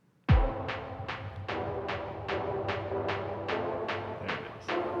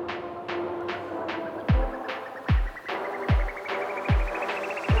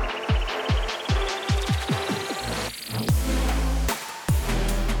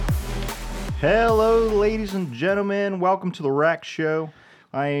Hello, ladies and gentlemen. Welcome to the Rack Show.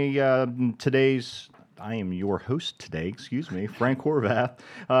 I am your host today. Excuse me, Frank Horvath.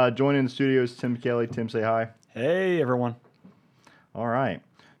 Joining in the studio is Tim Kelly. Tim, say hi. Hey, everyone. All right.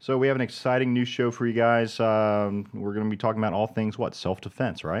 So we have an exciting new show for you guys. We're going to be talking about all things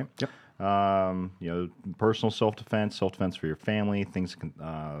self-defense, right? Yep. Personal self-defense for your family, things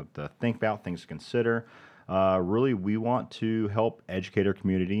to think about, things to consider. Really, we want to help educate our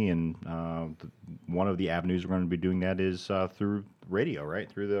community, and one of the avenues we're going to be doing that is through radio,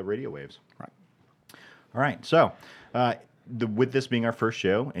 right? Through the radio waves. Right. All right. So, with this being our first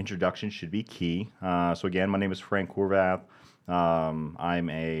show, introduction should be key. So again, my name is Frank Horvath. I'm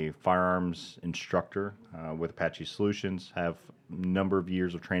a firearms instructor with Apache Solutions. Have a number of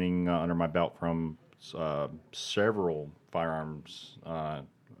years of training under my belt from several firearms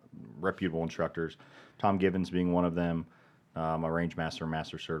reputable instructors. Tom Givens being one of them. I'm a range master,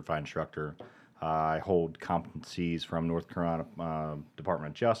 master certified instructor. I hold competencies from North Carolina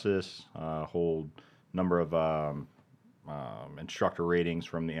Department of Justice. Hold a number of instructor ratings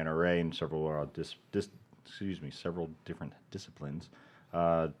from the NRA and several several different disciplines.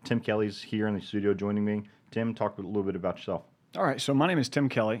 Tim Kelly's here in the studio joining me. Tim, talk a little bit about yourself. All right. So my name is Tim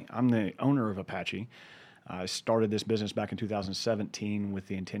Kelly. I'm the owner of Apache. I started this business back in 2017 with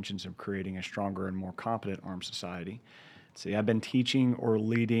the intentions of creating a stronger and more competent armed society. See, I've been teaching or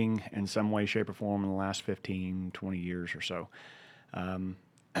leading in some way, shape, or form in the last 15, 20 years or so. I'm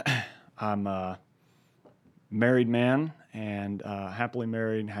a married man and happily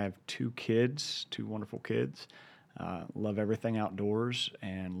married, have two wonderful kids. Love everything outdoors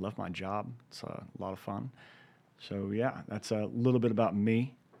and love my job. It's a lot of fun. So, yeah, that's a little bit about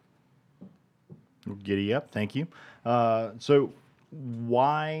me. Giddy up, thank you. So,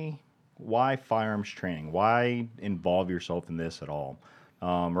 why firearms training? Why involve yourself in this at all?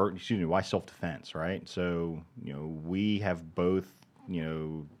 Why self-defense? Right. So, we have both,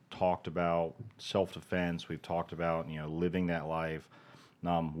 talked about self-defense. We've talked about living that life.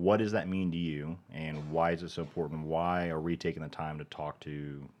 What does that mean to you, and why is it so important? Why are we taking the time to talk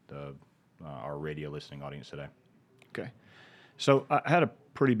to our radio listening audience today? Okay. So I had a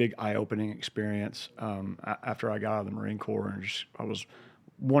pretty big eye-opening experience after I got out of the Marine Corps, and I was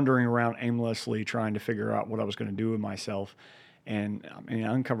wandering around aimlessly trying to figure out what I was going to do with myself, and I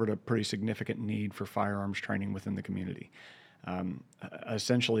uncovered a pretty significant need for firearms training within the community.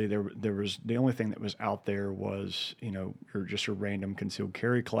 Essentially, there was the only thing that was out there was your random concealed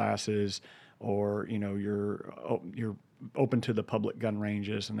carry classes, or you're open to the public gun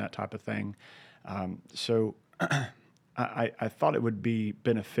ranges and that type of thing. So I thought it would be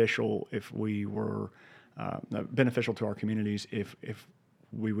beneficial if we were beneficial to our communities if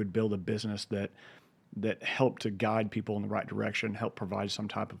we would build a business that helped to guide people in the right direction, help provide some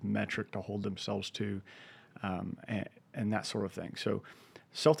type of metric to hold themselves to, and that sort of thing. So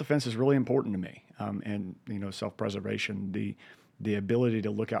self-defense is really important to me, and self-preservation, the ability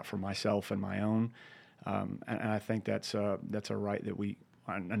to look out for myself and my own, and I think that's a right that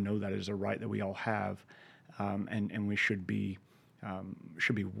I know that is a right that we all have. And we should be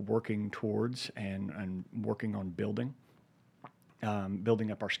working towards and working on building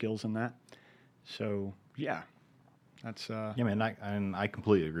up our skills in that. So yeah, that's yeah, man. I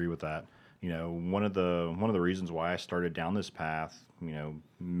completely agree with that. One of the reasons why I started down this path,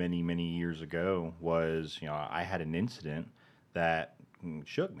 many years ago was I had an incident that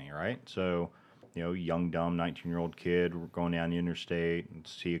shook me. Right, so. Young, dumb, 19-year-old kid going down the interstate and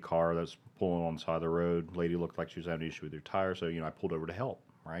see a car that's pulling on the side of the road. Lady looked like she was having an issue with her tire, so I pulled over to help.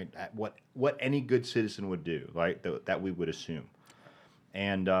 Right, at what any good citizen would do, right? That we would assume.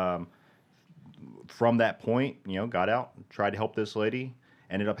 And from that point, got out, tried to help this lady,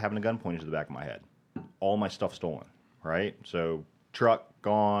 ended up having a gun pointed to the back of my head. All my stuff stolen. Right, so truck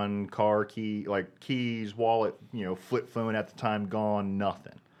gone, car key, keys, wallet, flip phone at the time gone,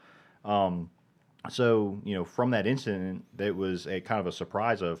 nothing. So, from that incident, it was a kind of a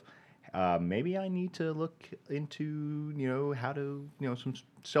surprise of maybe I need to look into, how to, some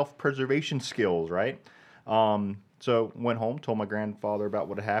self-preservation skills, right? So went home, told my grandfather about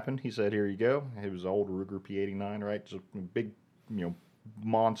what had happened. He said, here you go. It was an old Ruger P89, right? Just a big,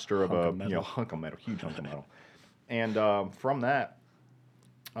 monster of hunk of metal, huge hunk of metal. And from that,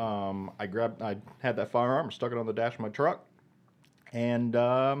 I had that firearm, stuck it on the dash of my truck, and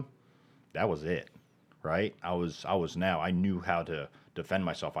that was it, right? I knew how to defend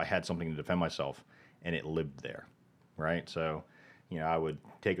myself. I had something to defend myself, and it lived there, right? So, I would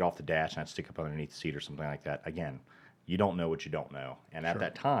take it off the dash and I'd stick it up underneath the seat or something like that. Again, you don't know what you don't know. And at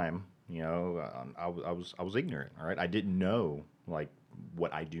that time, I was ignorant, all right? I didn't know,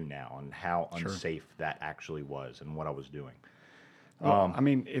 what I do now and how Sure. unsafe that actually was and what I was doing. Well, I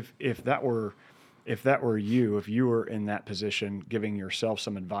mean, if that were you, if you were in that position, giving yourself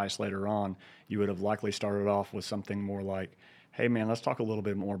some advice later on, you would have likely started off with something more like, "Hey, man, let's talk a little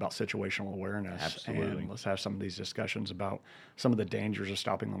bit more about situational awareness, Absolutely. and let's have some of these discussions about some of the dangers of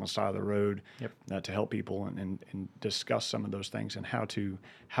stopping on the side of the road, Yep. to help people and discuss some of those things and how to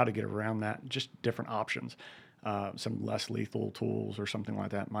get around that. Just different options, some less lethal tools or something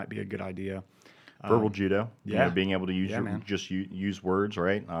like that might be a good idea." Verbal judo, yeah. being able to use Yeah, man. use words,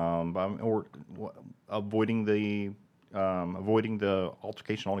 right? Or avoiding the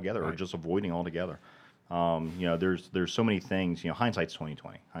altercation altogether, or Right. just avoiding altogether. There's so many things. Hindsight's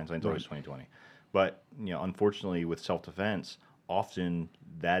 20/20. Hindsight's always Right. 20/20. But unfortunately, with self defense, often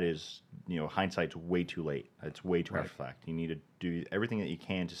that is hindsight's way too late. It's way too Right. after the fact. You need to do everything that you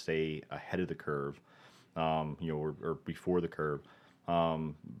can to stay ahead of the curve, or before the curve,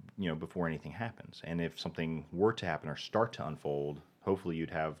 before anything happens. And if something were to happen or start to unfold, hopefully you'd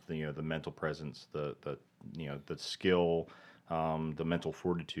have the mental presence, the skill, the mental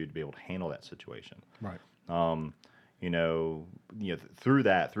fortitude to be able to handle that situation. Right. Through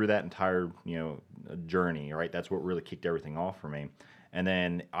that entire journey, right? That's what really kicked everything off for me. And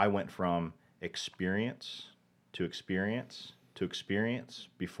then I went from experience to experience to experience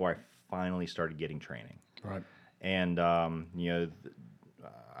before I finally started getting training. Right. And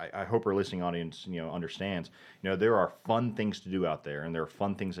I hope our listening audience understands. There are fun things to do out there, and there are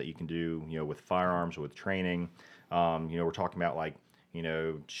fun things that you can do with firearms, with training. We're talking about like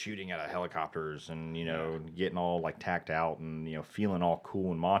shooting out of helicopters and getting all like tacked out and feeling all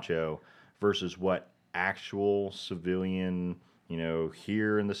cool and macho, versus what actual civilian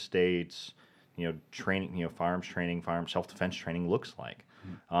here in the States training, firearms self-defense training looks like.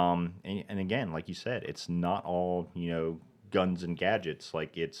 And again, like you said, it's not all guns and gadgets.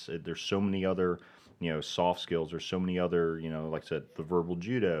 Like there's so many other soft skills. There's so many other like I said, the verbal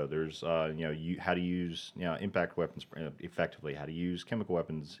judo. There's how to use impact weapons effectively, how to use chemical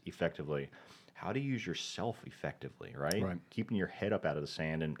weapons effectively, how to use yourself effectively, right? Right. Keeping your head up out of the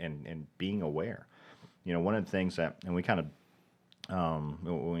sand and being aware. One of the things that, and we kind of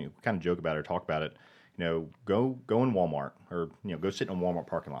joke about it or talk about it, go in Walmart, or go sit in a Walmart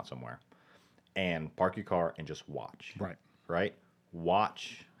parking lot somewhere and park your car and just watch. Right?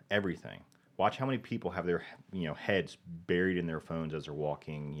 Watch everything. Watch how many people have their heads buried in their phones as they're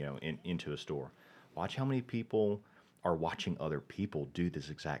walking into a store. Watch how many people are watching other people do this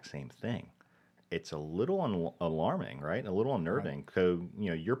exact same thing. It's a little alarming, right? A little unnerving. Right. So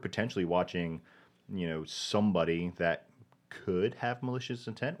you're potentially watching somebody that could have malicious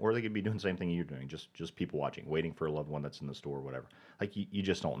intent, or they could be doing the same thing you're doing, just people watching, waiting for a loved one that's in the store or whatever. Like you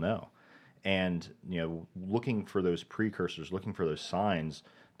just don't know. And looking for those precursors, looking for those signs,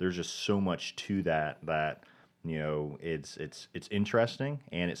 there's just so much to that it's interesting,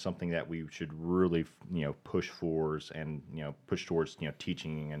 and it's something that we should really push forwards and push towards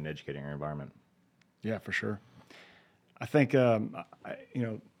teaching and educating our environment. Yeah, for sure. I think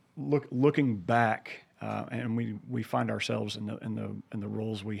looking back, and we find ourselves in the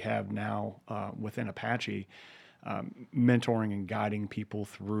roles we have now within Apache, mentoring and guiding people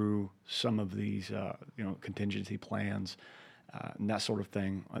through some of these contingency plans and that sort of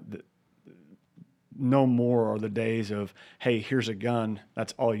thing. No more are the days of, hey, here's a gun,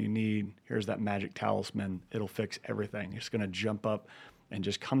 that's all you need. Here's that magic talisman, it'll fix everything. It's going to jump up and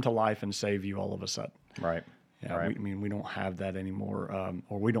just come to life and save you all of a sudden. Right. Yeah, right. we don't have that anymore,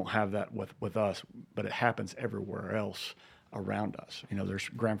 or we don't have that with us, but it happens everywhere else around us. There's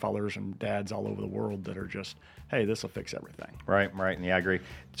grandfathers and dads all over the world that are just, hey, this will fix everything. Right. Yeah, I agree.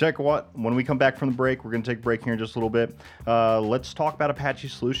 Check what, when we come back from the break, we're going to take a break here in just a little bit. Let's talk about Apache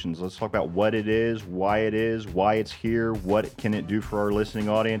Solutions. Let's talk about what it is, why it's here, what can it do for our listening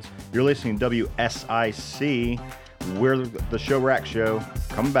audience. You're listening to WSIC. We're the Show Rack Show.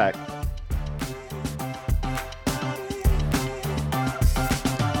 Coming back.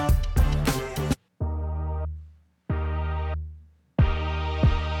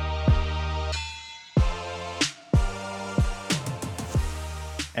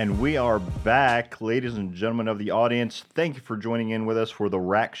 And we are back, ladies and gentlemen of the audience. Thank you for joining in with us for the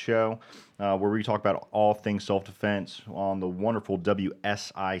Rack Show, where we talk about all things self-defense on the wonderful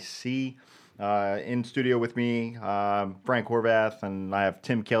WSIC. In studio with me, Frank Horvath, and I have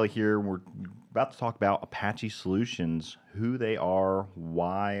Tim Kelly here. We're about to talk about Apache Solutions, who they are,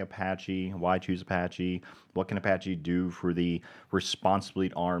 why Apache, why choose Apache, what can Apache do for the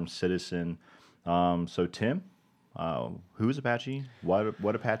responsibly armed citizen. So, Tim? Who is Apache?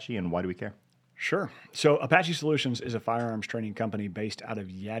 What Apache, and why do we care? Sure. So Apache Solutions is a firearms training company based out of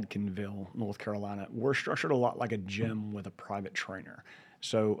Yadkinville, North Carolina. We're structured a lot like a gym with a private trainer.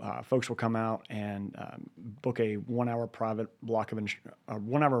 So folks will come out and book a 1 hour private block of a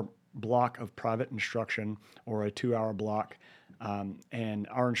 1 hour block of private instruction or a 2 hour block, and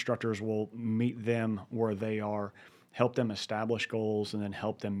our instructors will meet them where they are, help them establish goals, and then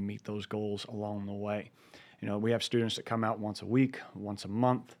help them meet those goals along the way. We have students that come out once a week, once a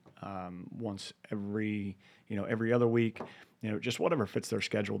month, once every other week, just whatever fits their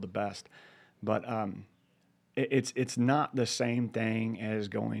schedule the best. But it's not the same thing as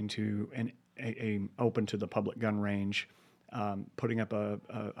going to a open to the public gun range, putting up a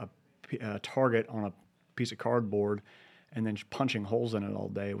target on a piece of cardboard, and then punching holes in it all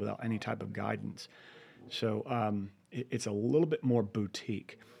day without any type of guidance. So it's a little bit more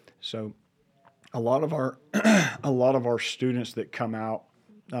boutique. So a lot of our students that come out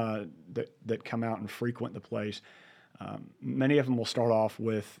that come out and frequent the place, many of them will start off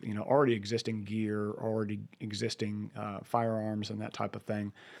with already existing gear, already existing firearms and that type of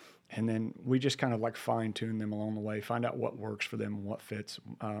thing, and then we just kind of like fine tune them along the way, find out what works for them and what fits,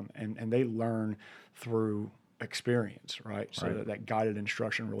 and they learn through experience, right? So Right. that guided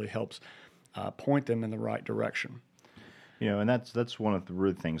instruction really helps point them in the right direction. And that's one of the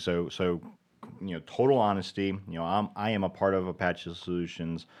rude things. So total honesty. I am a part of Apache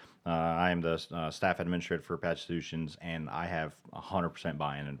Solutions. I am the staff administrator for Apache Solutions, and I have 100%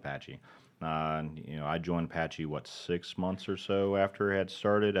 buy-in in Apache. I joined Apache 6 months or so after I had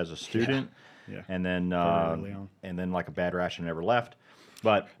started as a student, Yeah. and then Very early on. like a bad rash, I never left.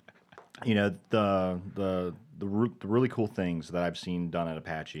 But the really cool things that I've seen done at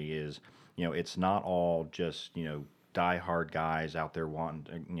Apache is it's not all just die-hard guys out there wanting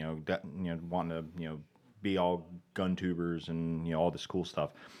to be all gun tubers and all this cool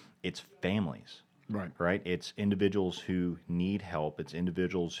stuff. It's families. Right. It's individuals who need help. It's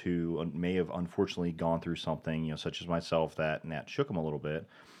individuals who may have unfortunately gone through something, such as myself, that shook them a little bit,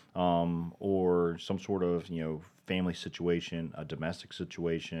 or some sort of family situation, a domestic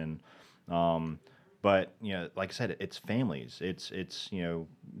situation. But like I said, it's families. It's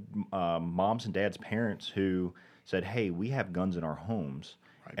moms and dads, parents who said, "Hey, we have guns in our homes,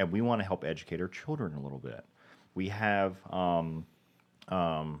 Right. and we want to help educate our children a little bit. We have."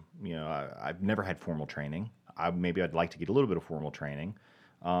 I've never had formal training. I'd like to get a little bit of formal training.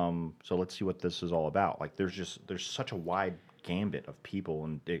 So let's see what this is all about. Like there's such a wide gambit of people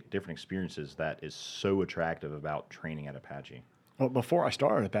and different experiences that is so attractive about training at Apache. Well, before I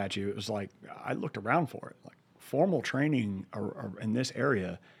started Apache, it was like I looked around for it. Like formal training or in this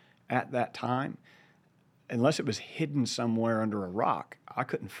area at that time, unless it was hidden somewhere under a rock, I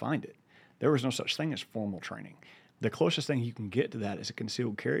couldn't find it. There was no such thing as formal training. The closest thing you can get to that is a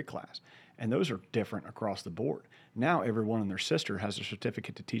concealed carry class, and those are different across the board. Now everyone and their sister has a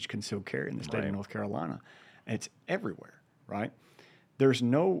certificate to teach concealed carry in the state Right. of North Carolina. And it's everywhere, right? There's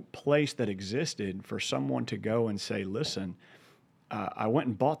no place that existed for someone to go and say, listen, I went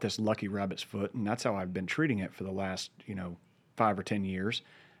and bought this Lucky Rabbit's Foot, and that's how I've been treating it for the last, 5 or 10 years.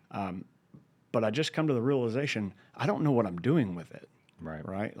 But I just come to the realization, I don't know what I'm doing with it. Right.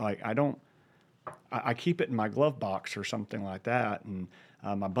 Right? Like I keep it in my glove box or something like that, and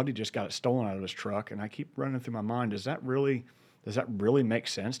my buddy just got it stolen out of his truck, and I keep running through my mind, does that really make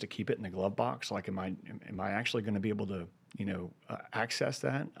sense to keep it in the glove box? Like, am I actually going to be able to access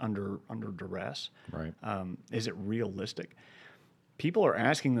that under duress? Right. Is it realistic? People are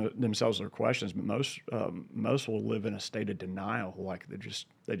asking themselves their questions, but most will live in a state of denial, like they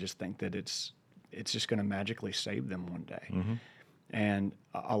just think that it's just going to magically save them one day. Mm-hmm. And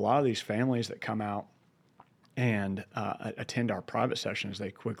a lot of these families that come out and attend our private sessions,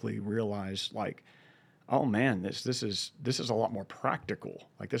 they quickly realize, like, oh man, this is a lot more practical.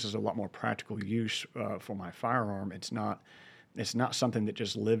 Like, this is a lot more practical use for my firearm. It's not something that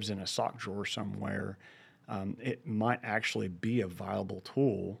just lives in a sock drawer somewhere. It might actually be a viable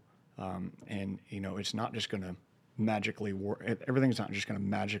tool, and it's not just going to magically work. Everything's not just going to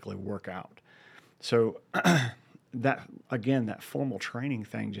magically work out. So that formal training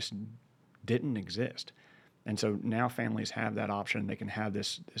thing just didn't exist, and so now families have that option. They can have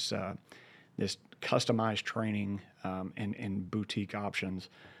this customized training and boutique options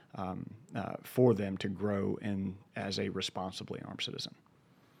for them to grow as a responsibly armed citizen.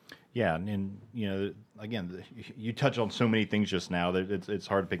 Yeah, and again, you touched on so many things just now that it's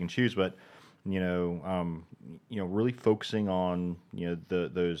hard to pick and choose, but really focusing on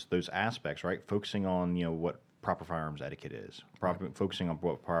those aspects, right? Focusing on what proper firearms etiquette is, focusing on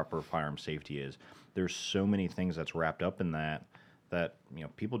what proper firearm safety is. There's so many things that's wrapped up in that that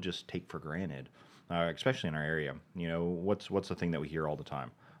people just take for granted, especially in our area. What's the thing that we hear all the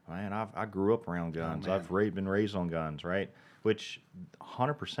time? Man, I grew up around guns. man. I've been raised on guns, right? Which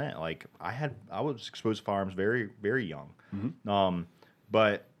 100%. Like I was exposed to firearms very very young,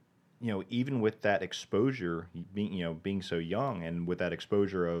 but even with that exposure, being so young, and with that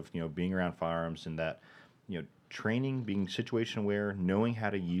exposure of being around firearms, and that training, being situation aware, knowing how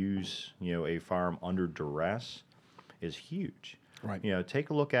to use a firearm under duress is huge. Right.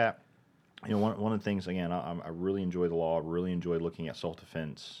 Take a look at one of the things, again, I really enjoy the law. Really enjoy looking at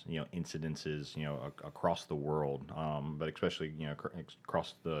self-defense incidences across the world, but especially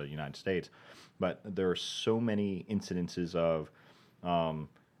across the United States. But there are so many incidences of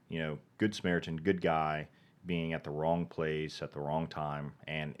Good Samaritan, good guy, being at the wrong place at the wrong time,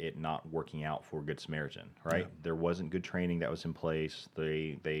 and it not working out for Good Samaritan, right? Yeah. There wasn't good training that was in place.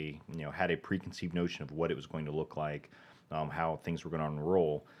 They had a preconceived notion of what it was going to look like, how things were going to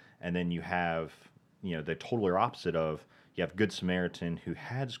unroll, and then you have the total opposite of, you have Good Samaritan who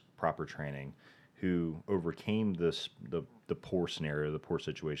had proper training, who overcame the poor scenario, the poor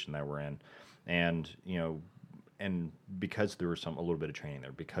situation that we're in, and and because there was a little bit of training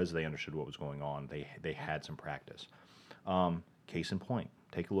there, because they understood what was going on, they had some practice. Case in point,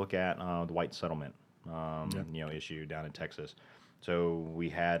 take a look at the white settlement issue down in Texas. So we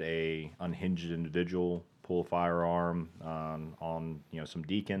had a unhinged individual pull a firearm on some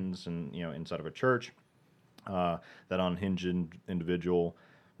deacons and inside of a church. That unhinged individual,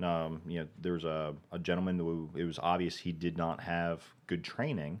 there was a gentleman who it was obvious he did not have good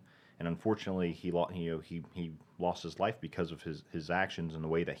training, and unfortunately he lost his life because of his actions and the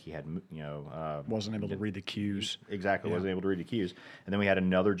way that he had Wasn't able to read the cues. Exactly, Yeah. wasn't able to read the cues. And then we had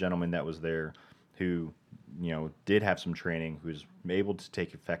another gentleman that was there who did have some training, who was able to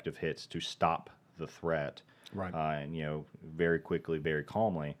take effective hits to stop the threat, Right. and very quickly, very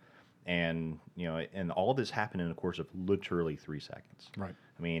calmly, and and all this happened in the course of literally 3 seconds. Right.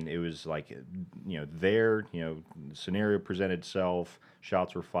 I mean, it was like the scenario presented itself,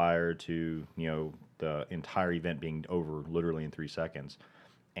 shots were fired to the entire event being over literally in 3 seconds,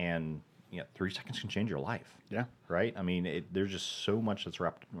 and 3 seconds can change your life. Yeah. Right. I mean, there's just so much that's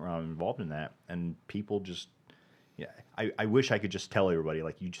wrapped involved in that, and people just. Yeah, I wish I could just tell everybody,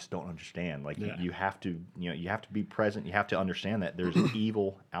 like, you just don't understand. Like, Yeah. you have to you have to be present. You have to understand that there's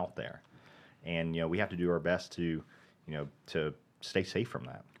evil out there, and we have to do our best to to stay safe from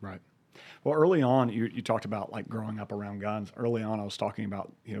that. Right. Well, early on, you talked about like growing up around guns. Early on, I was talking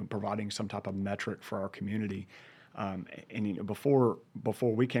about providing some type of metric for our community, and before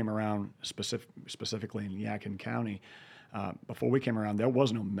we came around, specifically in Yadkin County. Before we came around, there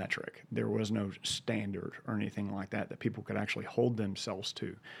was no metric. There was no standard or anything like that people could actually hold themselves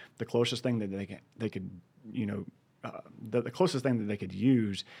to. The closest thing that they could the closest thing that they could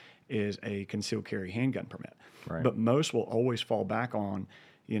use is a concealed carry handgun permit. Right. But most will always fall back on,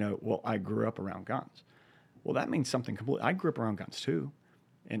 well, I grew up around guns. Well, that means something completely. I grew up around guns too,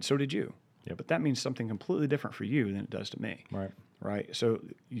 and so did you. Yep. But that means something completely different for you than it does to me. Right. Right. So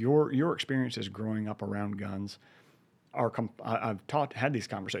your experiences growing up around guns I've had these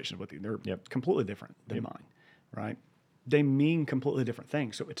conversations with you. They're Yep. completely different than mine, right? They mean completely different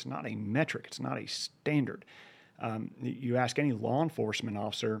things. So it's not a metric. It's not a standard. You ask any law enforcement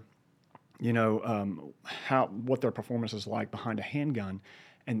officer, what their performance is like behind a handgun,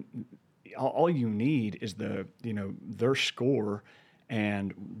 and all you need is their score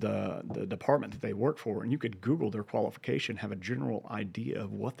and the department that they work for, and you could Google their qualification, have a general idea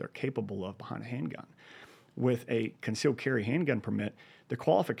of what they're capable of behind a handgun. With a concealed carry handgun permit, the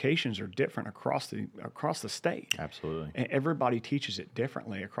qualifications are different across the state. Absolutely. And everybody teaches it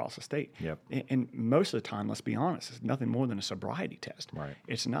differently across the state. Yep. And most of the time, let's be honest, it's nothing more than a sobriety test. Right.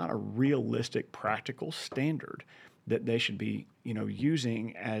 It's not a realistic, practical standard that they should be,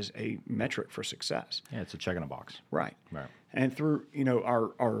 using as a metric for success. Yeah, it's a check in a box. Right. Right. And through,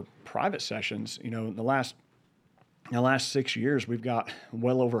 our private sessions, in the last 6 years, we've got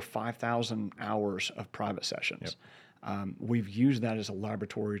well over 5,000 hours of private sessions. Yep. We've used that as a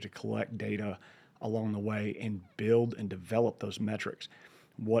laboratory to collect data along the way and build and develop those metrics.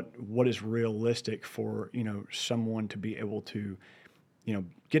 What is realistic for someone to be able to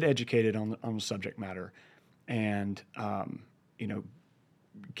get educated on the subject matter, and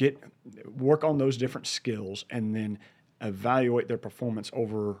work on those different skills, and then evaluate their performance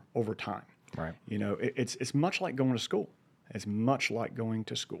over time. Right. It's much like going to school. It's much like going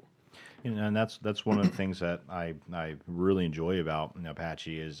to school. And that's one of the things that I really enjoy about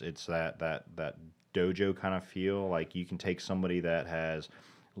Apache is it's that dojo kind of feel. Like, you can take somebody that has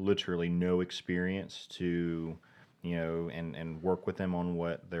literally no experience to and work with them on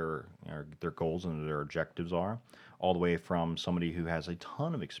what their goals and their objectives are, all the way from somebody who has a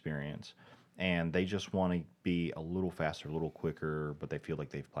ton of experience and they just want to be a little faster, a little quicker, but they feel like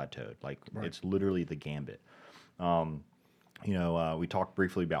they've plateaued. Like it's literally the gambit. We talked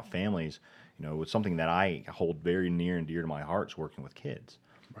briefly about families. It's something that I hold very near and dear to my heart is working with kids.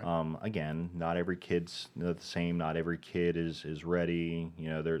 Right. Again, not every kid's the same. Not every kid is ready.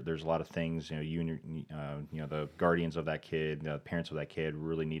 There's a lot of things. The guardians of that kid, the parents of that kid,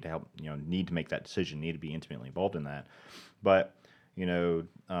 really need to help. Need to make that decision. Need to be intimately involved in that. But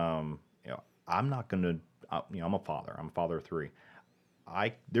I'm not going to. I'm a father. I'm a father of three.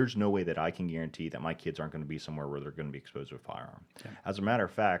 There's no way that I can guarantee that my kids aren't going to be somewhere where they're going to be exposed to a firearm. Yeah. As a matter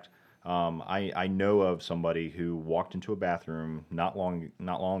of fact, I know of somebody who walked into a bathroom not long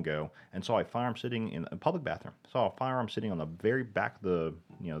ago and saw a firearm sitting in a public bathroom. Saw a firearm sitting on the very back of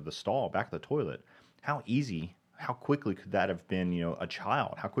the stall, back of the toilet. How quickly could that have been, a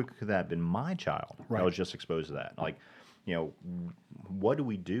child? How quickly could that have been my child that was just exposed to that? Like, what do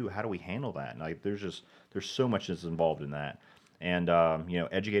we do? How do we handle that? And like, there's so much that's involved in that. And,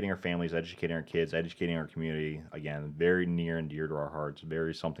 educating our families, educating our kids, educating our community, again, very near and dear to our hearts,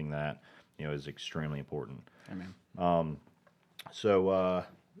 very something that, is extremely important. Amen.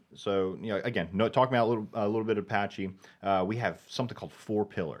 Again, talking about a little bit of Apache, we have something called 4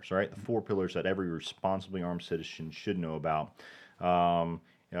 pillars, right? The 4 pillars that every responsibly armed citizen should know about.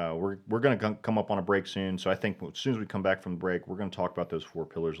 We're going to come up on a break soon, so I think as soon as we come back from the break, we're going to talk about those 4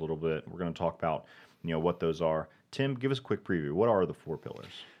 pillars a little bit. We're going to talk about, what those are. Tim, give us a quick preview. What are the 4 pillars?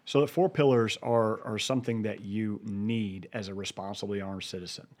 So the 4 pillars are something that you need as a responsibly armed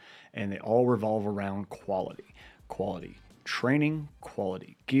citizen, and they all revolve around quality. Quality training,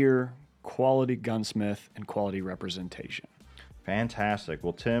 quality gear, quality gunsmith, and quality representation. Fantastic.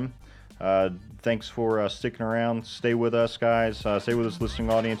 Well, Tim, thanks for sticking around. Stay with us, guys. Stay with us,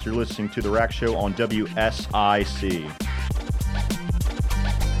 listening audience. You're listening to The Rack Show on WSIC.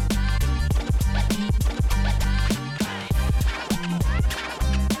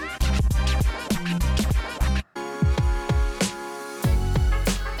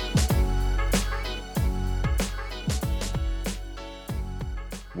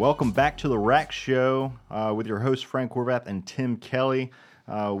 Welcome back to The Rack Show with your hosts, Frank Horvath and Tim Kelly.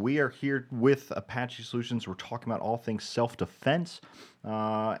 We are here with Apache Solutions. We're talking about all things self-defense.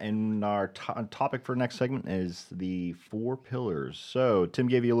 And our topic for next segment is the 4 pillars. So Tim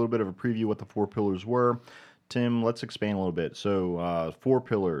gave you a little bit of a preview what the 4 pillars were. Tim, let's expand a little bit. So 4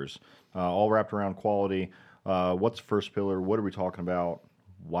 pillars, all wrapped around quality. What's the first pillar? What are we talking about?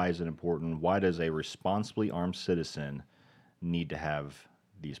 Why is it important? Why does a responsibly armed citizen need to have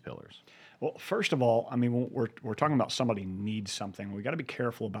these pillars? Well, first of all, I mean, when we're talking about somebody needs something, we got to be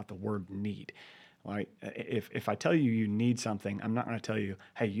careful about the word need. Right? If I tell you need something, I'm not going to tell you,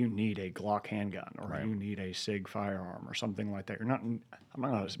 hey, you need a Glock handgun or you need a SIG firearm or something like that. I'm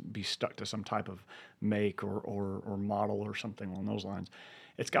not going to be stuck to some type of make or model or something along those lines.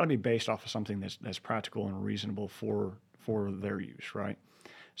 It's got to be based off of something that's practical and reasonable for their use, right?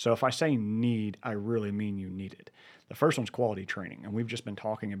 So if I say need, I really mean you need it. The first one's quality training, and we've just been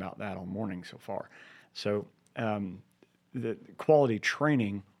talking about that all morning so far. So the quality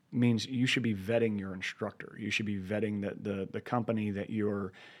training means you should be vetting your instructor. You should be vetting the company that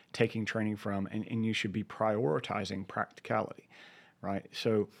you're taking training from, and you should be prioritizing practicality, right?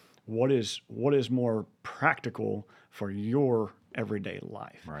 So what is more practical for your everyday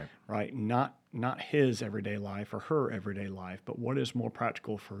life, right? Not his everyday life or her everyday life, but what is more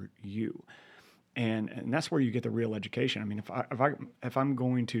practical for you. And that's where you get the real education. I mean, if I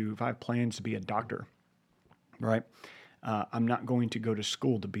have plans to be a doctor, right? I'm not going to go to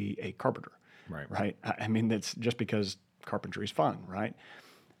school to be a carpenter, right? I mean, that's just because carpentry is fun, right?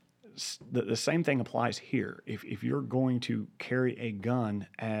 The same thing applies here. If you're going to carry a gun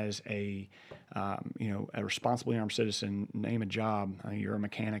as a responsibly armed citizen, name a job, you're a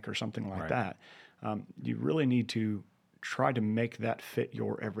mechanic or something like that, you really need to try to make that fit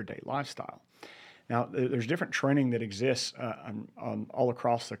your everyday lifestyle. Now, there's different training that exists all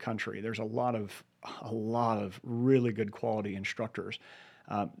across the country. There's a lot of really good quality instructors.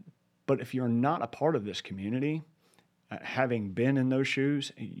 But if you're not a part of this community, having been in those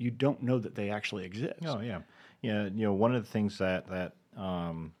shoes, you don't know that they actually exist. Oh, yeah. Yeah, one of the things that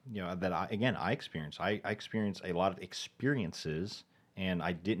I experience. I experience a lot of experiences, and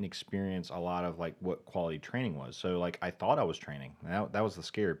I didn't experience a lot of like what quality training was. So like I thought I was training. That was the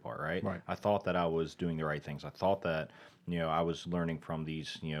scary part, right? I thought that I was doing the right things. I thought that I was learning from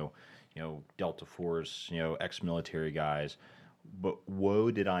these Delta Force ex-military guys. But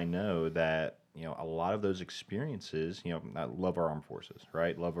woe did I know that, a lot of those experiences, I love our armed forces,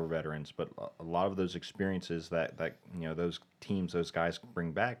 right? Love our veterans, but a lot of those experiences that those teams, those guys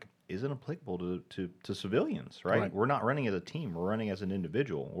bring back isn't applicable to civilians, right? Right. We're not running as a team, we're running as an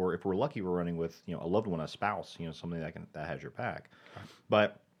individual, or if we're lucky, we're running with, a loved one, a spouse, somebody that has your back.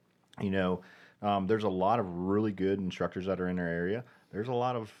 But, you know, there's a lot of really good instructors that are in our area. There's a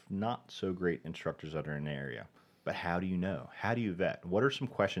lot of not so great instructors that are in the area. But how do you know? How do you vet? What are some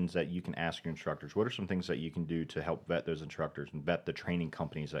questions that you can ask your instructors? What are some things that you can do to help vet those instructors and vet the training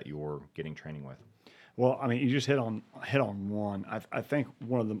companies that you're getting training with? Well, I mean, you just hit on one. I think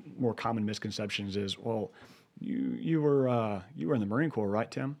one of the more common misconceptions is, well, you were in the Marine Corps,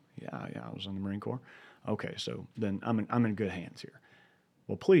 right, Tim? Yeah, I was in the Marine Corps. Okay, so then I'm in good hands here.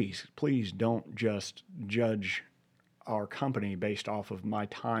 Well, please don't just judge our company based off of my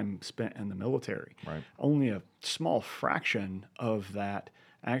time spent in the military. Right. Only a small fraction of that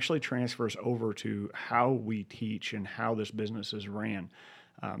actually transfers over to how we teach and how this business is ran.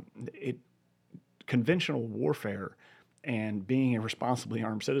 It Conventional warfare and being a responsibly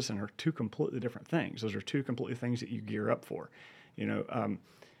armed citizen are two completely different things. Those are two completely things that you gear up for.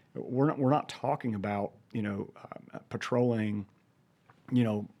 We're not talking about patrolling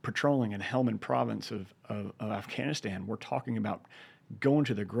in Helmand province of Afghanistan. We're talking about going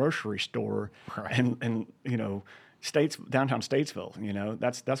to the grocery store Right. and downtown Statesville.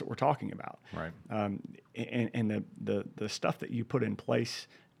 That's what we're talking about. Right. And the stuff that you put in place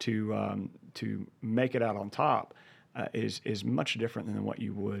to make it out on top is much different than what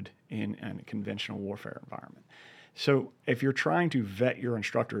you would in a conventional warfare environment. So if you're trying to vet your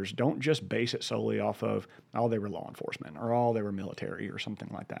instructors, don't just base it solely off of, oh, they were law enforcement or oh, they were military or something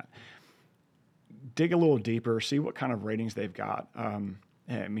like that. Dig a little deeper, see what kind of ratings they've got.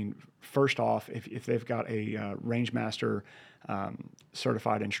 I mean, first off, if they've got a range master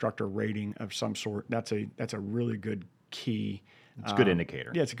certified instructor rating of some sort, that's a really good key. It's a good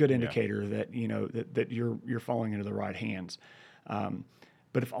indicator. Yeah, it's a good indicator that that you're falling into the right hands.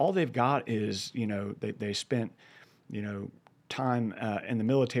 But if all they've got is they spent time in the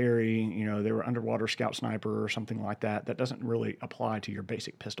military, they were underwater scout sniper or something like that, that doesn't really apply to your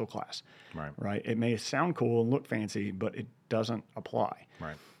basic pistol class. Right. It may sound cool and look fancy, but it doesn't apply.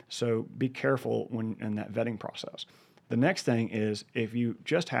 Right. So be careful when in that vetting process. The next thing is if you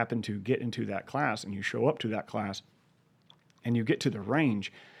just happen to get into that class and you show up to that class and you get to the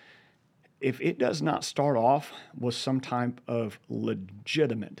range, if it does not start off with some type of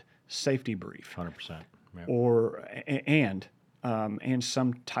legitimate safety brief, 100%. Yeah. or and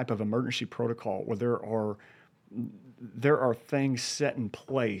some type of emergency protocol where there are things set in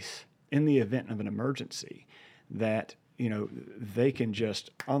place in the event of an emergency that they can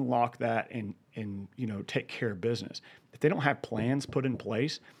just unlock that and take care of business. If they don't have plans put in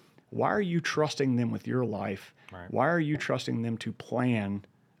place, why are you trusting them with your life? Right. Why are you trusting them to plan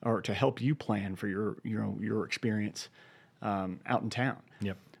or to help you plan for your experience out in town?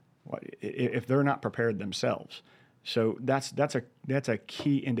 Yep. If they're not prepared themselves. So that's a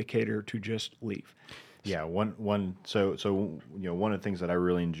key indicator to just leave. Yeah, so one of the things that I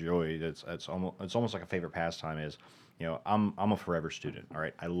really enjoy, it's almost like a favorite pastime is, I'm a forever student. All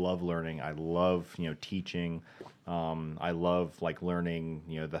right, I love learning. I love teaching. I love learning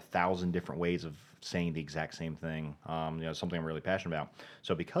the 1,000 different ways of saying the exact same thing. Something I'm really passionate about.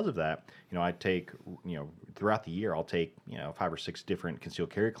 So because of that, I take throughout the year I'll take 5 or 6 different concealed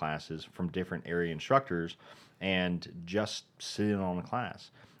carry classes from different area instructors, and just sit in on a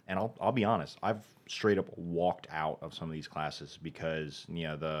class. And I'll be honest, I've straight up walked out of some of these classes because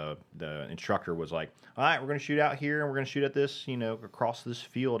the instructor was like, all right, we're going to shoot out here and we're going to shoot at this across this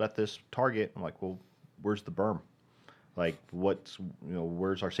field at this target. I'm like, well, where's the berm? Like,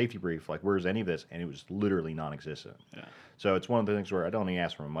 where's our safety brief? Like, where's any of this? And it was literally non-existent. Yeah. So it's one of the things where I don't even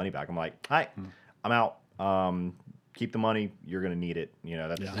ask for my money back. I'm like, hi, I'm out. Keep the money. You're going to need it.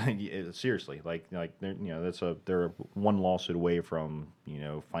 That's seriously they're one lawsuit away from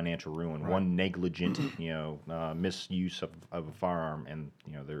financial ruin, right. One negligent misuse of a firearm, and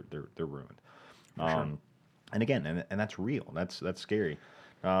they're ruined. Sure. And again, and that's real. That's scary.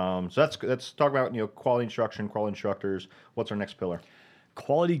 So let's talk about quality instruction, quality instructors. What's our next pillar?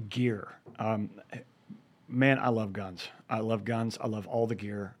 Quality gear. Man, I love guns. I love guns. I love all the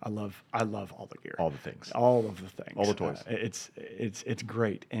gear. I love all the gear. All the things. All of the things. All the toys. It's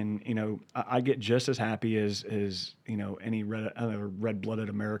great, and I get just as happy as any red-blooded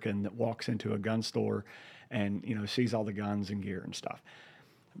American that walks into a gun store and sees all the guns and gear and stuff.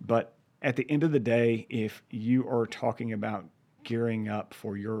 But at the end of the day, if you are talking about gearing up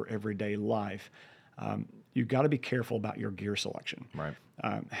for your everyday life, you've got to be careful about your gear selection. Right.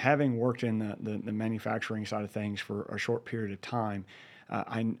 Having worked in the manufacturing side of things for a short period of time,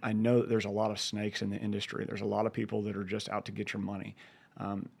 I know that there's a lot of snakes in the industry. There's a lot of people that are just out to get your money,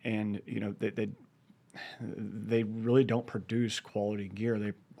 and they really don't produce quality gear.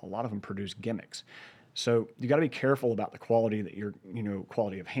 A lot of them produce gimmicks. So you got to be careful about the quality that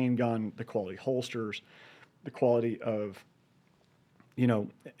quality of handgun, the quality holsters, the quality of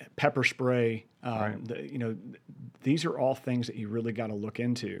pepper spray. Right. These are all things that you really got to look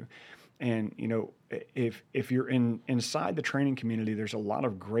into. And if you're inside the training community, there's a lot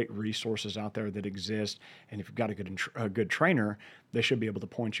of great resources out there that exist. And if you've got a good trainer, they should be able to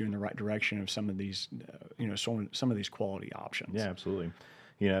point you in the right direction of some of these, some of these quality options. Yeah, absolutely.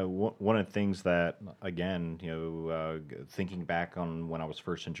 One of the things that, again, thinking back on when I was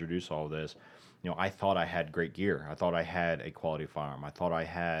first introduced to all this, I thought I had great gear. I thought I had a quality firearm. I thought I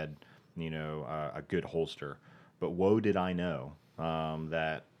had, a good holster. But woe did I know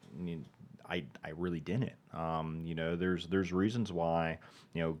that I really didn't. There's reasons why,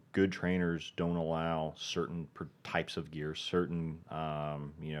 good trainers don't allow certain types of gear, certain,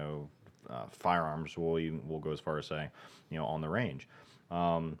 firearms. We'll go as far as say, on the range.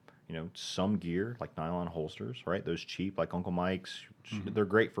 Some gear like nylon holsters, right? Those cheap, like Uncle Mike's, they're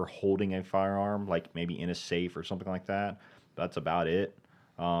great for holding a firearm, like maybe in a safe or something like that. That's about it.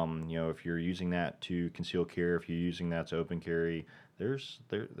 If you're using that to conceal carry, if you're using that to open carry, there's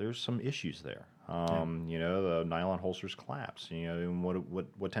some issues there. The nylon holsters collapse. And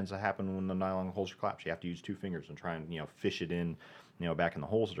what tends to happen when the nylon holster collapses? You have to use two fingers and try and fish it in, back in the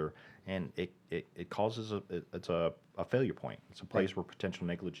holster, and it causes a failure point. It's a place where potential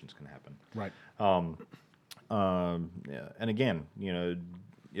negligence can happen. Right. And again,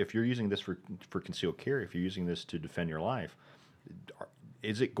 if you're using this for concealed carry, if you're using this to defend your life,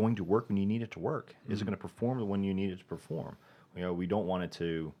 is it going to work when you need it to work? Is it going to perform when you need it to perform? We don't want it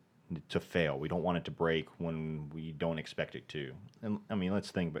to fail. We don't want it to break when we don't expect it to. And I mean, let's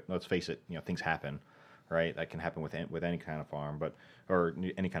face it. Things happen, right? That can happen with any kind of firearm, or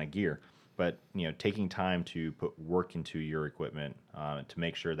any kind of gear. But taking time to put work into your equipment to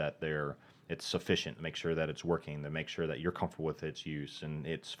make sure that it's sufficient, to make sure that it's working, to make sure that you're comfortable with its use and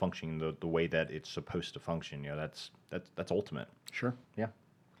it's functioning the way that it's supposed to function. That's ultimate. Sure. Yeah.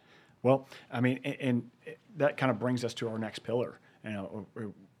 Well, I mean, and that kind of brings us to our next pillar. We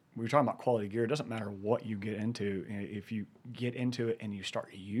were talking about quality gear. It doesn't matter what you get into. If you get into it and you start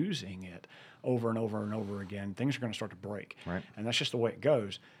using it over and over and over again, things are going to start to break. Right. And that's just the way it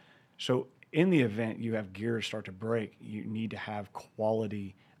goes. So in the event you have gear start to break, you need to have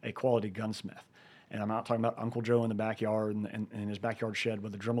a quality gunsmith. And I'm not talking about Uncle Joe in the backyard and in his backyard shed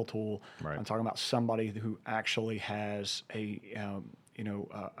with a Dremel tool. Right. I'm talking about somebody who actually has a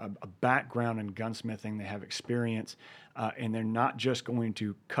background in gunsmithing. They have experience, and they're not just going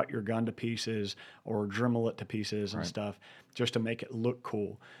to cut your gun to pieces or Dremel it to pieces and stuff just to make it look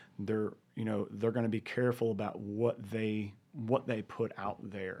cool. They're going to be careful about what they put out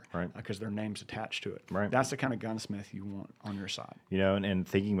there, right? Because their name's attached to it. Right. That's the kind of gunsmith you want on your side. And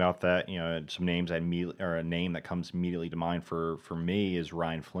thinking about that, some names or a name that comes immediately to mind for me is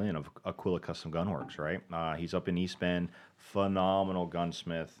Ryan Flynn of Aquila Custom Gunworks, right? He's up in East Bend, phenomenal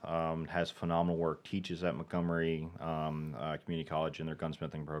gunsmith, has phenomenal work, teaches at Montgomery Community College in their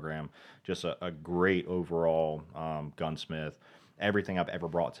gunsmithing program. Just a great overall gunsmith. Everything I've ever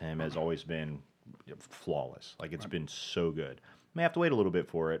brought to him has always been flawless. Like it's been so good. May have to wait a little bit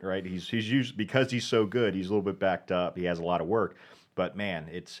for it, right? He's used, because he's so good. He's a little bit backed up. He has a lot of work, but man,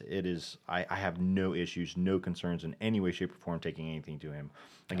 it is. I have no issues, no concerns in any way, shape, or form taking anything to him.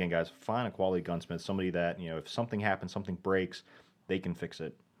 Again, guys, find a quality gunsmith, somebody that if something happens, something breaks, they can fix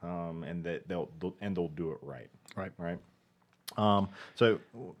it, and that they'll do it right. Right. So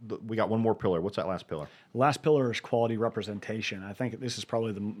we got one more pillar. What's that last pillar? Last pillar is quality representation. I think this is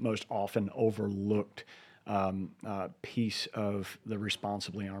probably the most often overlooked piece of the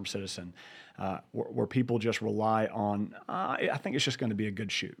responsibly armed citizen, where people just rely on. I think it's just going to be a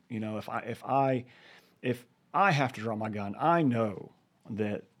good shoot. If I have to draw my gun, I know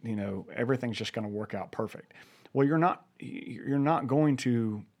that everything's just going to work out perfect. Well, you're not going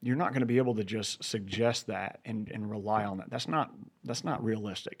to be able to just suggest that and rely on that. That's not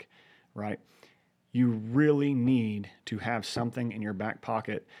realistic, right? You really need to have something in your back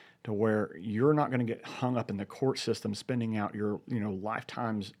pocket to where you're not going to get hung up in the court system, spending out your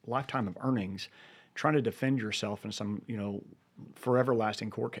lifetime of earnings trying to defend yourself in some forever lasting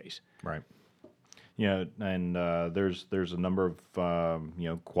court case. Right. And there's a number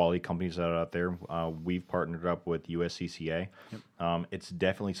of quality companies that are out there. We've partnered up with USCCA. Yep. It's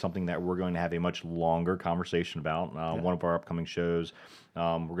definitely something that we're going to have a much longer conversation about. One of our upcoming shows, we're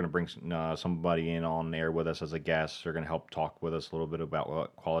going to bring somebody in on air with us as a guest. They're going to help talk with us a little bit about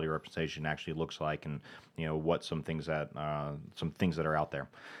what quality representation actually looks like, and what some things that are out there.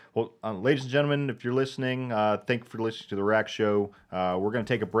 Well, ladies and gentlemen, if you're listening, thank you for listening to the Rack Show. We're going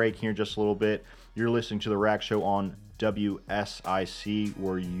to take a break here in just a little bit. You're listening to the Rack Show on WSIC,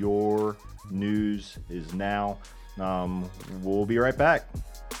 where your news is now. We'll be right back.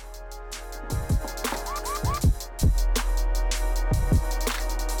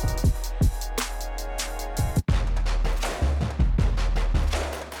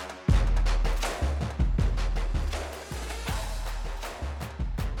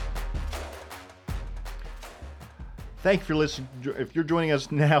 Thank you for listening. If you're joining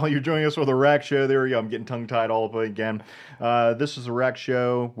us now, you're joining us for the Rack Show. There we go. I'm getting tongue-tied all over again. This is the Rack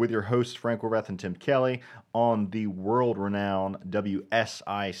Show with your hosts, Frank Horvath and Tim Kelly, on the world-renowned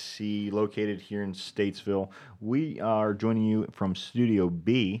WSIC, located here in Statesville. We are joining you from Studio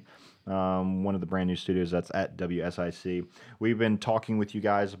B, one of the brand new studios that's at WSIC. We've been talking with you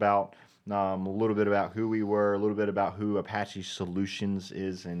guys about a little bit about who we were, a little bit about who Apache Solutions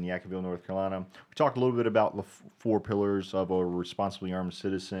is in Yadkinville, North Carolina. We talked a little bit about the 4 pillars of a responsibly armed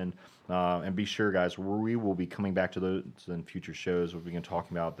citizen. And be sure, guys, we will be coming back to those in future shows. We'll be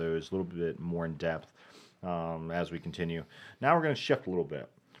talking about those a little bit more in depth as we continue. Now we're going to shift a little bit.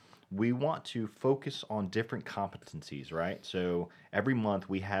 We want to focus on different competencies, right? So every month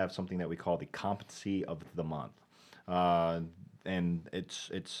we have something that we call the competency of the month. And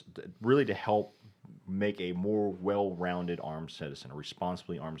it's really to help make a more well-rounded armed citizen, a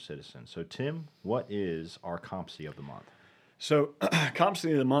responsibly armed citizen. So, Tim, what is our competency of the month? So,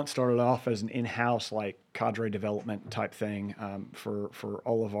 competency of the month started off as an in-house cadre development type thing for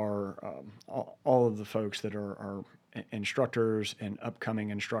all of our all of the folks that are instructors and upcoming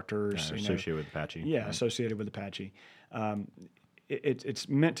instructors associated with Apache. Yeah, right? Associated with Apache. It's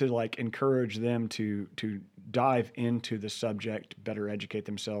meant to encourage them to dive into the subject, better educate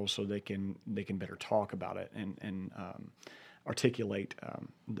themselves, so they can better talk about it and articulate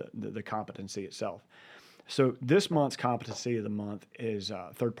the competency itself. So this month's competency of the month is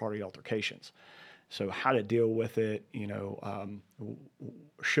third-party altercations. So how to deal with it,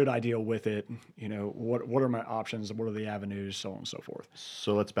 should I deal with it? What are my options? What are the avenues? So on and so forth.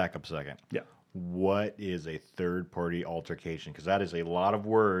 So let's back up a second. Yeah. What is a third-party altercation? Because that is a lot of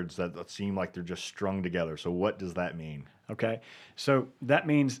words that seem like they're just strung together. So what does that mean? Okay. So that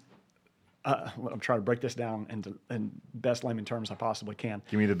means, I'm trying to break this down in best layman terms I possibly can.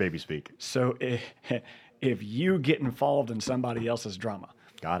 Give me the baby speak. So if you get involved in somebody else's drama.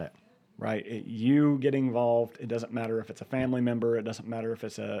 Got it. Right? You get involved. It doesn't matter if it's a family member. It doesn't matter if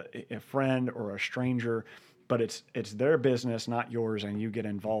it's a friend or a stranger. But it's their business, not yours, and you get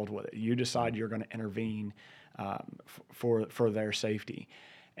involved with it. You decide you're going to intervene for their safety,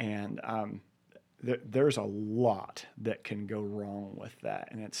 and there's a lot that can go wrong with that,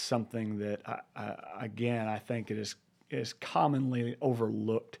 and it's something that I think it is commonly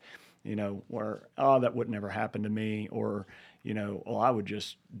overlooked. Where that would never happen to me, or I would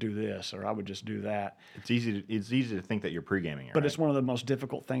just do this, or I would just do that. It's easy to think that you're pre-gaming it, but right? It's one of the most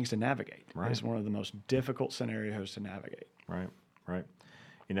difficult things to navigate. Right. It's one of the most difficult scenarios to navigate. Right.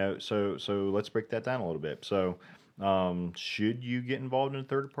 So let's break that down a little bit. So, should you get involved in a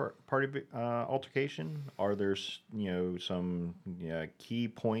third-party altercation? Are there some key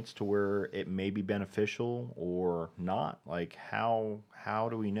points to where it may be beneficial or not? Like how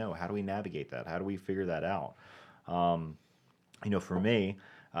do we know? How do we navigate that? How do we figure that out? For me,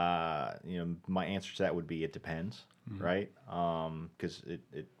 my answer to that would be it depends, mm-hmm. right? Because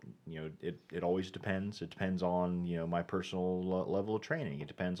it always depends. It depends on my personal level of training. It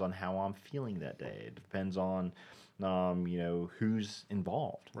depends on how I'm feeling that day. It depends on who's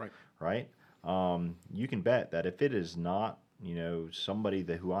involved, right? You can bet that if it is not somebody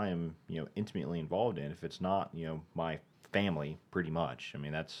who I am intimately involved in, if it's not my family, pretty much. I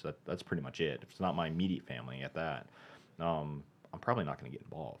mean that's pretty much it. If it's not my immediate family at that. I'm probably not going to get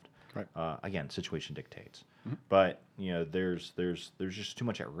involved. Right. Again, situation dictates, mm-hmm. but there's just too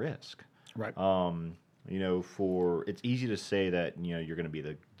much at risk. Right. It's easy to say that you're going to be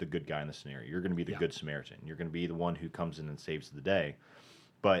the good guy in the scenario. You're going to be the good Samaritan. You're going to be the one who comes in and saves the day.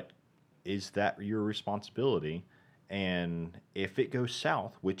 But is that your responsibility? And if it goes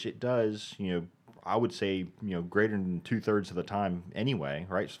south, which it does, I would say, greater than 2/3 of the time anyway,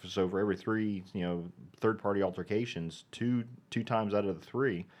 right? So for every 3, third-party altercations, two times out of the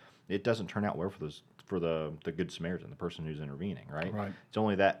 3, it doesn't turn out well for the good Samaritan, the person who's intervening, right? Right. It's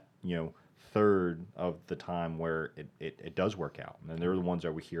only that, third of the time where it does work out. And they're the ones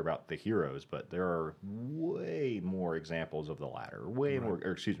that we hear about the heroes, but there are way more examples of the latter, way more,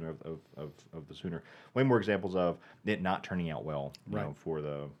 or excuse me, of the sooner, way more examples of it not turning out well, you know, for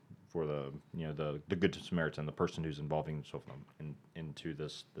the the good Samaritan, the person who's involving himself into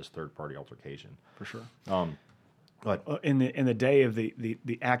this third party altercation. For sure. But In the day of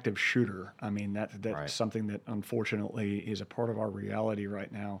the active shooter, I mean that's Right. something that unfortunately is a part of our reality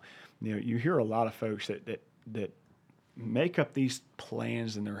right now. You know, you hear a lot of folks that make up these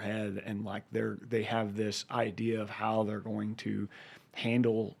plans in their head, and like they have this idea of how they're going to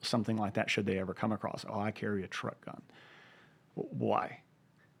handle something like that should they ever come across. Oh, I carry a truck gun. Why?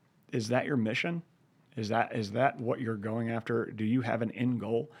 Is that your mission? Is that what you're going after? Do you have an end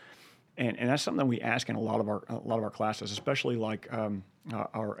goal? And that's something we ask in a lot of our classes, especially like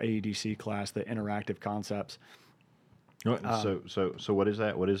our AEDC class, the interactive concepts. So what is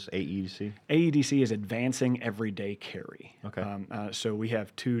that? What is AEDC? AEDC is advancing everyday carry. Okay. So we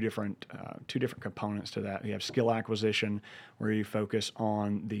have two different components to that. We have skill acquisition, where you focus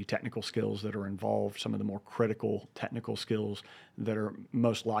on the technical skills that are involved, some of the more critical technical skills that are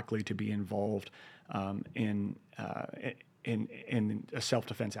most likely to be involved in a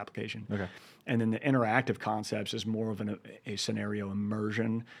self-defense application. Okay. And then the interactive concepts is more of a scenario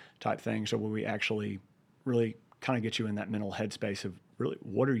immersion type thing. So where we actually really kind of get you in that mental headspace of really,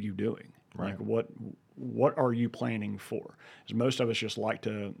 what are you doing? Right. Like what are you planning for? Because most of us just like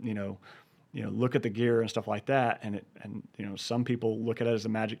to, look at the gear and stuff like that. And some people look at it as a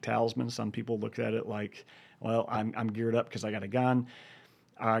magic talisman. Some people look at it like, well, I'm geared up because I got a gun,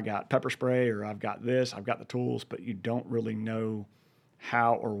 I got pepper spray, or I've got this, I've got the tools, but you don't really know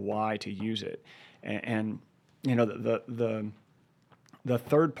how or why to use it. And the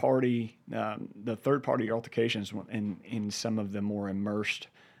third party altercations in some of the more immersed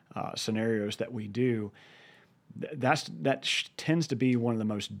scenarios that we do, that tends to be one of the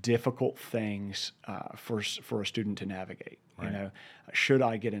most difficult things for a student to navigate. Right. Should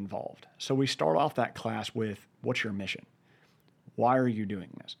I get involved? So we start off that class with, what's your mission? Why are you doing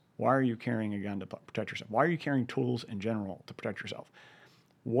this? Why are you carrying a gun to protect yourself? Why are you carrying tools in general to protect yourself?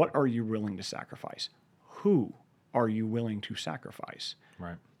 What are you willing to sacrifice? Who are you willing to sacrifice?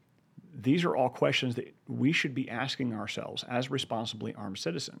 Right. These are all questions that we should be asking ourselves as responsibly armed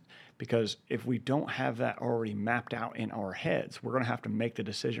citizens, because if we don't have that already mapped out in our heads, we're going to have to make the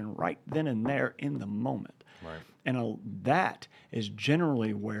decision right then and there in the moment. Right. And that is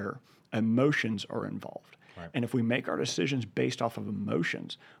generally where emotions are involved. Right. And if we make our decisions based off of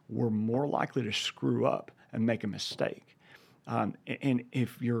emotions, we're more likely to screw up and make a mistake. And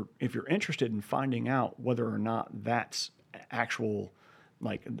if you're interested in finding out whether or not that's actual,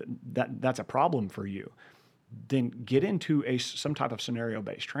 like that's a problem for you, then get into some type of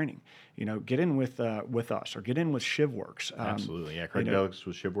scenario-based training. Get in with us, or get in with ShivWorks. Absolutely, yeah. Craig Deluxe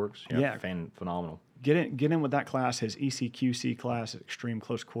with ShivWorks, yeah. Phenomenal. Get in with that class, his ECQC class, Extreme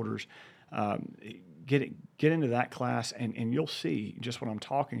Close Quarters. Get into that class, and you'll see just what I'm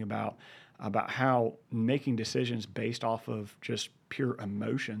talking about how making decisions based off of just pure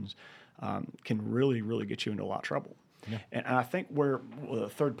emotions can really, really get you into a lot of trouble. Yeah. And I think where the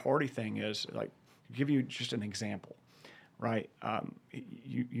third party thing is, like, give you just an example, right?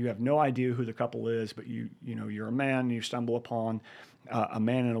 You have no idea who the couple is, but you're a man, you stumble upon a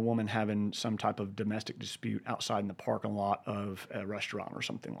man and a woman having some type of domestic dispute outside in the parking lot of a restaurant or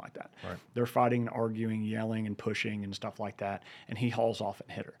something like that. Right. They're fighting, arguing, yelling, and pushing and stuff like that, and he hauls off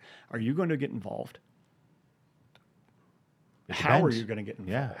and hit her. Are you going to get involved? How are you going to get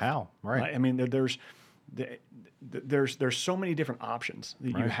involved? Yeah, how? Right. I mean, there's so many different options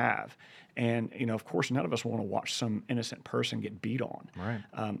that you have, and of course, none of us want to watch some innocent person get beat on, right?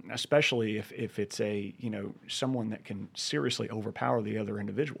 Especially if it's someone that can seriously overpower the other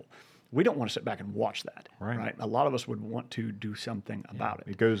individual. We don't want to sit back and watch that, right? A lot of us would want to do something about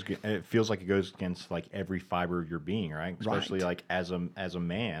it. It feels like it goes against like every fiber of your being, right? Especially like as a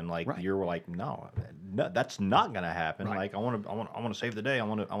man, like you're like, no, that's not going to happen. Right. Like I want to save the day. I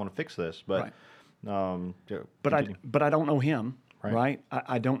want to fix this, but. Right. But I don't know him, right?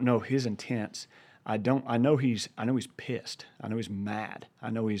 I don't know his intents. I know he's pissed. I know he's mad. I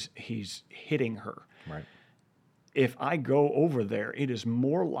know he's hitting her. Right. If I go over there, it is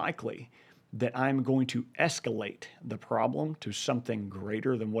more likely that I'm going to escalate the problem to something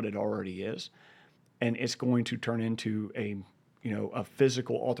greater than what it already is, and it's going to turn into a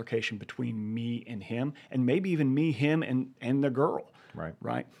physical altercation between me and him, and maybe even me, him, and the girl.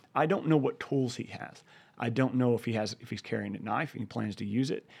 Right. I don't know what tools he has. I don't know if he's carrying a knife and he plans to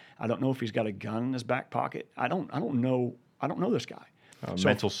use it. I don't know if he's got a gun in his back pocket. I don't know this guy.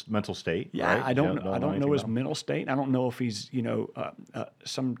 mental state. Yeah, right? I don't You know. I don't know anything his about him? mental state. I don't know if he's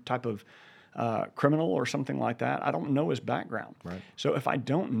some type of criminal or something like that. I don't know his background. Right. So if I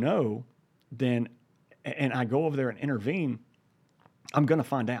don't know, then and I go over there and intervene, I'm going to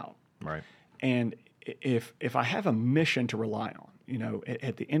find out. Right. And if I have a mission to rely on,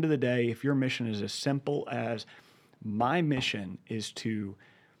 at the end of the day, if your mission is as simple as my mission is to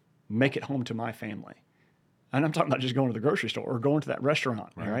make it home to my family. And I'm talking about just going to the grocery store or going to that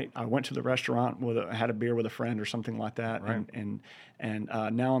restaurant, right? I went to the restaurant I had a beer with a friend or something like that, Right. and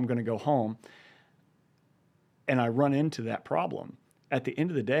now I'm going to go home, and I run into that problem. At the end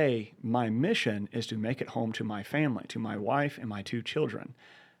of the day, my mission is to make it home to my family, to my wife and my 2 children.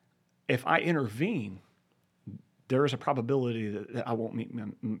 If I intervene, there is a probability that I won't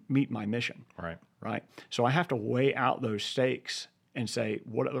meet my mission. Right. Right. So I have to weigh out those stakes and say,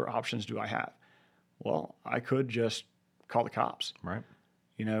 what other options do I have? Well, I could just call the cops. Right.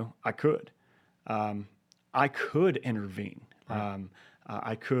 I could. I could intervene. Right.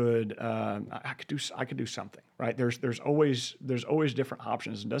 I could do something. Right. There's always different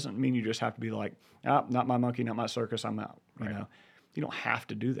options. It doesn't mean you just have to be like, not my monkey, not my circus. I'm out. Right. You don't have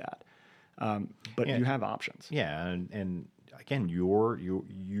to do that. But Yeah. you have options. Yeah, and again,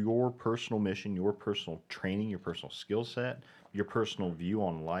 your personal mission, your personal training, your personal skill set, your personal view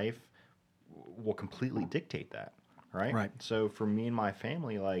on life will completely dictate that, right? Right. So for me and my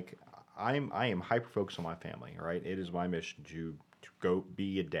family, like I am hyper focused on my family, right? It is my mission to go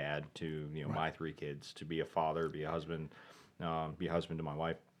be a dad to my 3 kids, to be a father, be a husband to my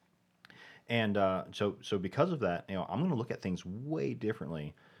wife, and so because of that, I'm going to look at things way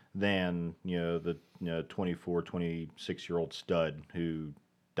differently than the 24, 26-year-old stud who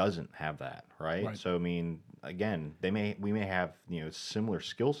doesn't have that, right? So I mean, again, we may have similar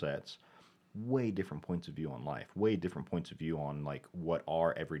skill sets, way different points of view on life, way different points of view on like what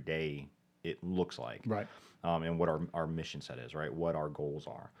our everyday it looks like, Right. And what our mission set is, right? What our goals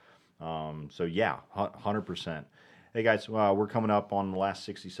are. So yeah, 100%. Hey guys, we're coming up on the last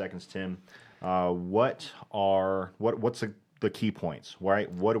 60 seconds. Tim, what's the key points,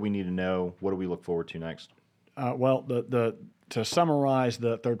 right? What do we need to know? What do we look forward to next? Well, to summarize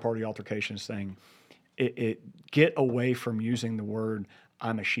the third-party altercations thing, it get away from using the word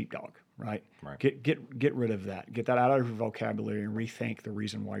 "I'm a sheepdog," right? Right. Get rid of that. Get that out of your vocabulary and rethink the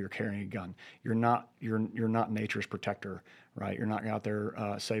reason why you're carrying a gun. You're not nature's protector, right? You're not out there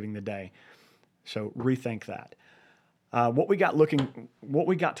saving the day. So rethink that. What we got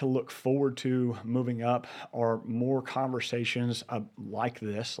to look forward to moving up are more conversations like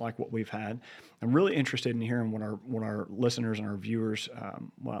this, like what we've had. I'm really interested in hearing what our listeners and our viewers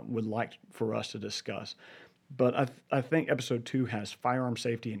would like for us to discuss. But I think episode 2 has firearm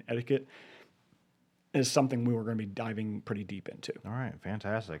safety and etiquette is something we were going to be diving pretty deep into. All right,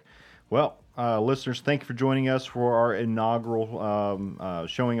 fantastic. Well, listeners, thank you for joining us for our inaugural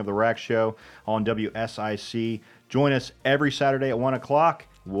showing of the Rack Show on WSIC. Join us every Saturday at 1 o'clock.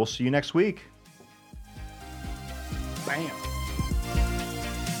 We'll see you next week. Bam.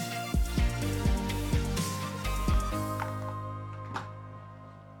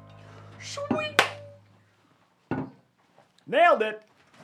 Sweet. Nailed it.